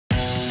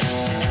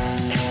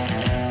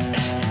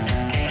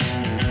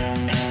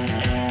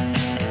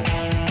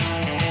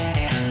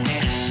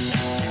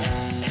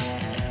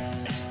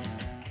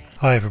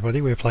Hi everybody,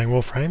 we're playing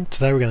Warframe.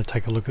 Today we're going to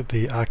take a look at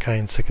the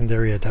Arcane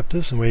Secondary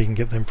Adapters and where you can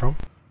get them from.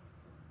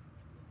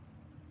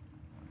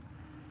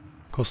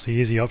 Of course the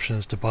easy option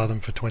is to buy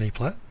them for 20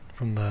 plat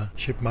from the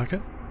ship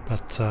market,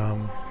 but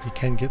you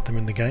can get them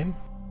in the game.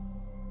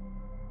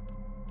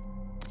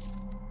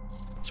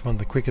 So one of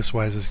the quickest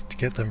ways is to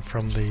get them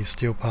from the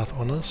Steel Path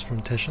Honours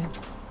from Teshin.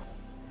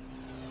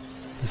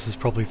 This is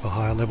probably for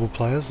higher level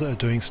players that are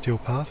doing Steel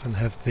Path and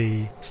have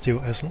the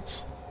Steel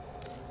Essence.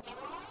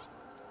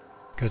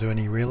 Go to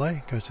any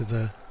relay, go to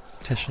the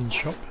Teshin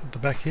shop at the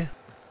back here.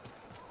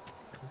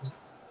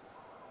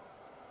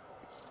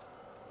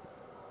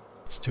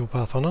 Steel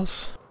Path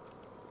Honours.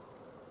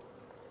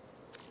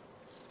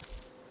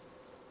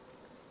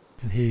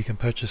 And here you can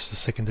purchase the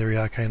Secondary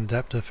Arcane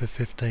Adapter for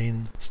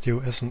 15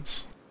 Steel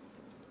Essence.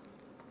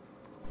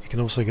 You can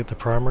also get the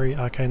Primary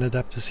Arcane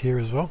Adapters here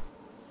as well,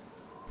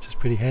 which is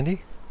pretty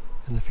handy,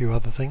 and a few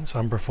other things,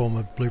 Umbra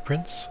Former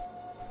Blueprints,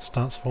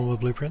 Stance Former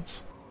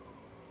Blueprints.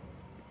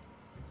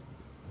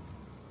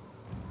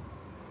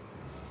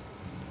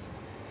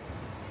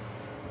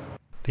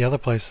 The other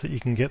place that you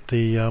can get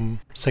the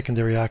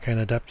Secondary Arcane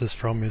Adapters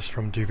from is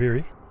from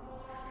Duviri.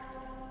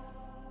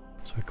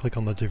 So click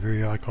on the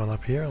Duviri icon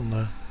up here on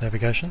the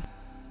navigation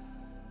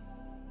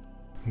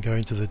and go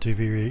into the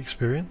Duviri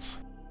experience.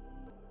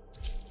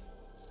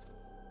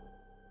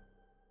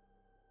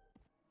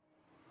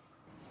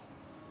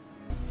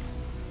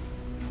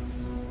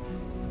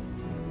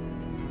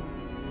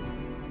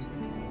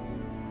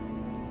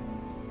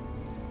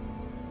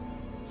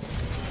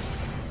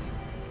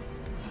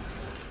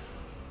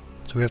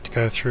 So we have to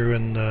go through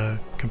and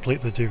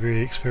complete the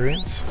Duviri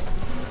experience,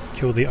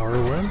 kill the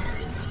Aura Worm.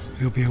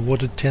 You'll be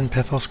awarded 10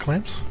 Pathos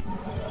clamps.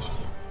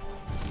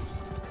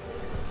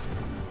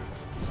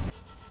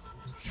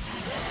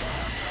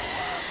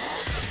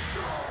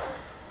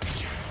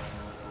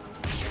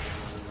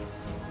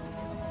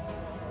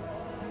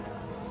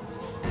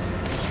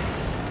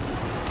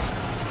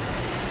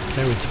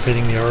 Okay, we're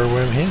defeating the Aura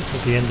Worm here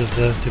at the end of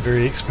the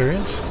Duviri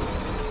experience.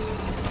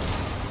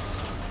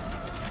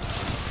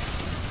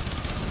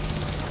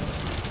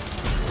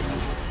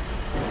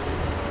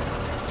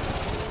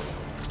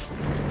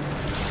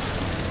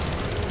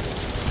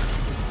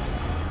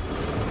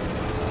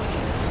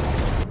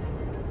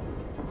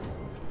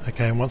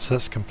 Okay, and once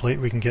that's complete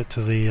we can get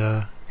to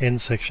the end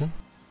section.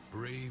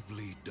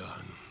 Bravely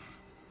done.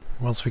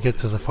 Once we get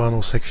to the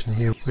final section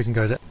here, we can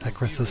go to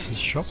Akrithis'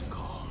 shop.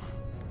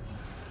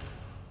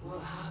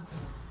 What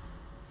happened?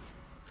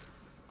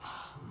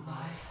 Oh,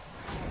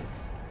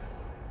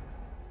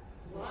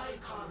 why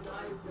can't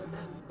I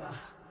remember?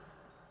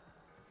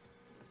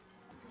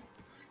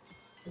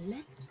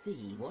 Let's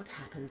see what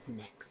happens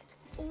next.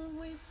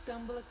 Always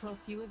stumble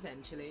across you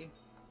eventually,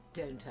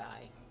 don't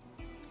I?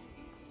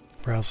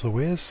 Browse the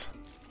wares,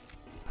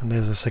 and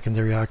there's a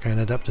Secondary Arcane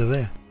Adapter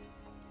there.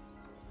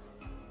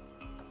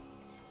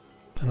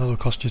 And that'll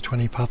cost you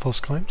 20 Pathos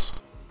clamps.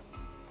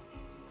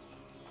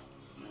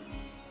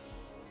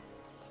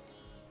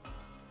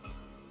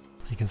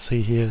 You can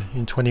see here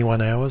in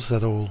 21 hours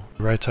that'll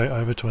rotate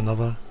over to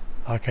another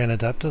Arcane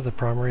Adapter, the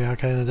Primary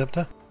Arcane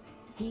Adapter.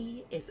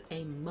 He is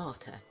a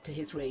martyr to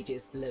his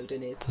rages,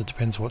 Loden is. So it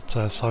depends what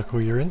cycle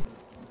you're in.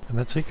 And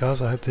that's it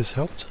guys, I hope this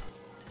helped.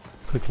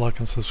 Click like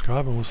and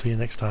subscribe and we'll see you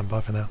next time.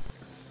 Bye for now.